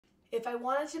If I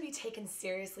wanted to be taken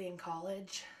seriously in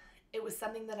college, it was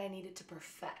something that I needed to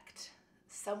perfect,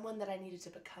 someone that I needed to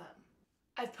become.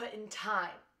 I've put in time,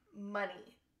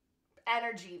 money,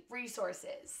 energy,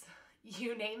 resources.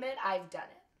 You name it, I've done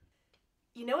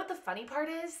it. You know what the funny part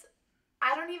is?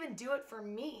 I don't even do it for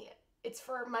me. It's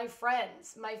for my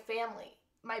friends, my family,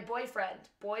 my boyfriend,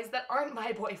 boys that aren't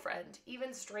my boyfriend,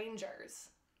 even strangers.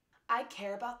 I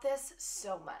care about this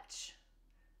so much.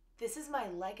 This is my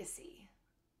legacy.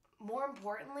 More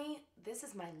importantly, this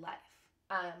is my life.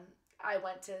 I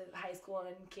went to high school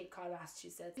in Cape Cod,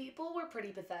 Massachusetts. People were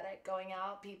pretty pathetic going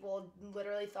out. People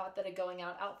literally thought that a going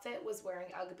out outfit was wearing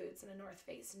Ugg boots and a North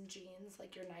Face and jeans,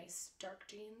 like your nice dark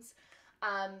jeans.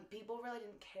 People really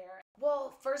didn't care.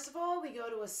 Well, first of all, we go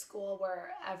to a school where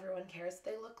everyone cares what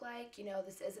they look like. You know,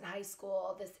 this isn't high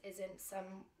school. This isn't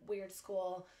some weird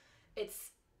school. It's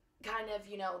kind of,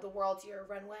 you know, the world's your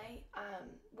runway.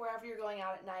 Wherever you're going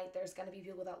out at night, there's going to be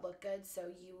people that look good, so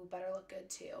you better look good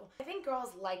too. I think girls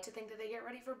like to think that they get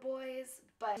ready for boys,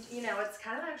 but, you know, it's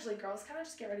kind of actually girls kind of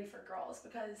just get ready for girls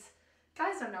because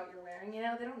guys don't know what you're wearing, you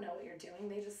know? They don't know what you're doing.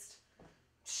 They just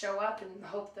show up and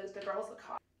hope that the girls look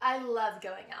hot. I love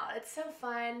going out. It's so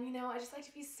fun. You know, I just like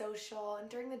to be social, and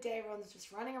during the day, everyone's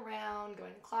just running around,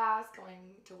 going to class,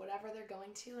 going to whatever they're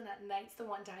going to, and at night's the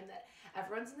one time that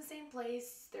everyone's in the same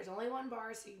place. There's only one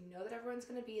bar, so you know that everyone's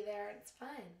going to be there, and it's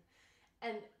fun.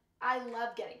 And I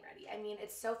love getting ready. I mean,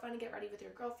 it's so fun to get ready with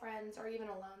your girlfriends, or even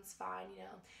alone's fine, you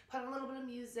know. Put on a little bit of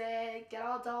music, get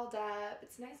all dolled up.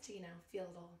 It's nice to, you know, feel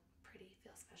a little pretty,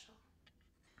 feel special.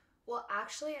 Well,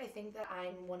 actually, I think that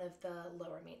I'm one of the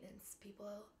lower maintenance people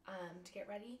to get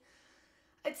ready.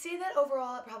 I'd say that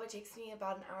overall it probably takes me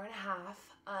about an hour and a half.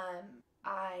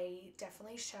 I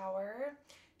definitely shower,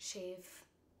 shave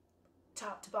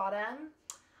top to bottom,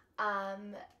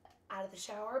 out of the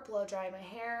shower, blow dry my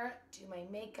hair, do my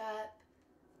makeup,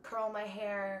 curl my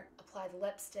hair, apply the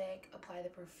lipstick, apply the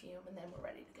perfume, and then we're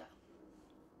ready to go.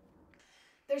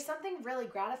 There's something really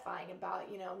gratifying about,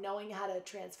 you know, knowing how to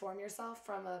transform yourself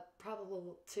from a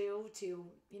probable 2 to,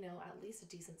 you know, at least a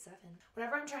decent 7.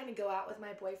 Whenever I'm trying to go out with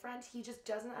my boyfriend, he just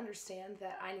doesn't understand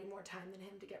that I need more time than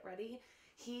him to get ready.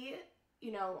 He,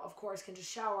 you know, of course can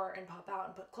just shower and pop out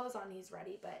and put clothes on, he's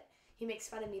ready, but he makes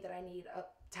fun of me that I need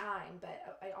time,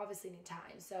 but I obviously need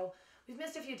time. So we've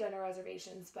missed a few dinner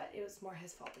reservations, but it was more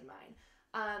his fault than mine.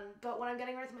 But when I'm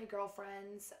getting ready with my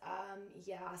girlfriends,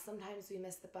 yeah, sometimes we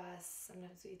miss the bus,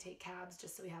 sometimes we take cabs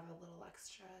just so we have a little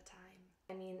extra time.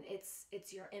 I mean,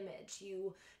 it's your image.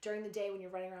 You, during the day when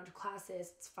you're running around to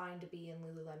classes, it's fine to be in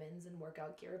Lululemons and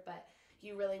workout gear, but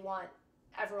you really want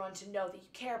everyone to know that you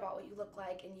care about what you look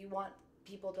like, and you want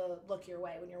people to look your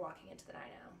way when you're walking into the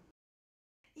night out.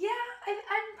 Yeah,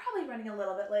 I'm probably running a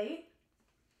little bit late.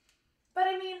 But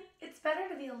I mean, it's better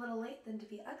to be a little late than to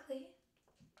be ugly.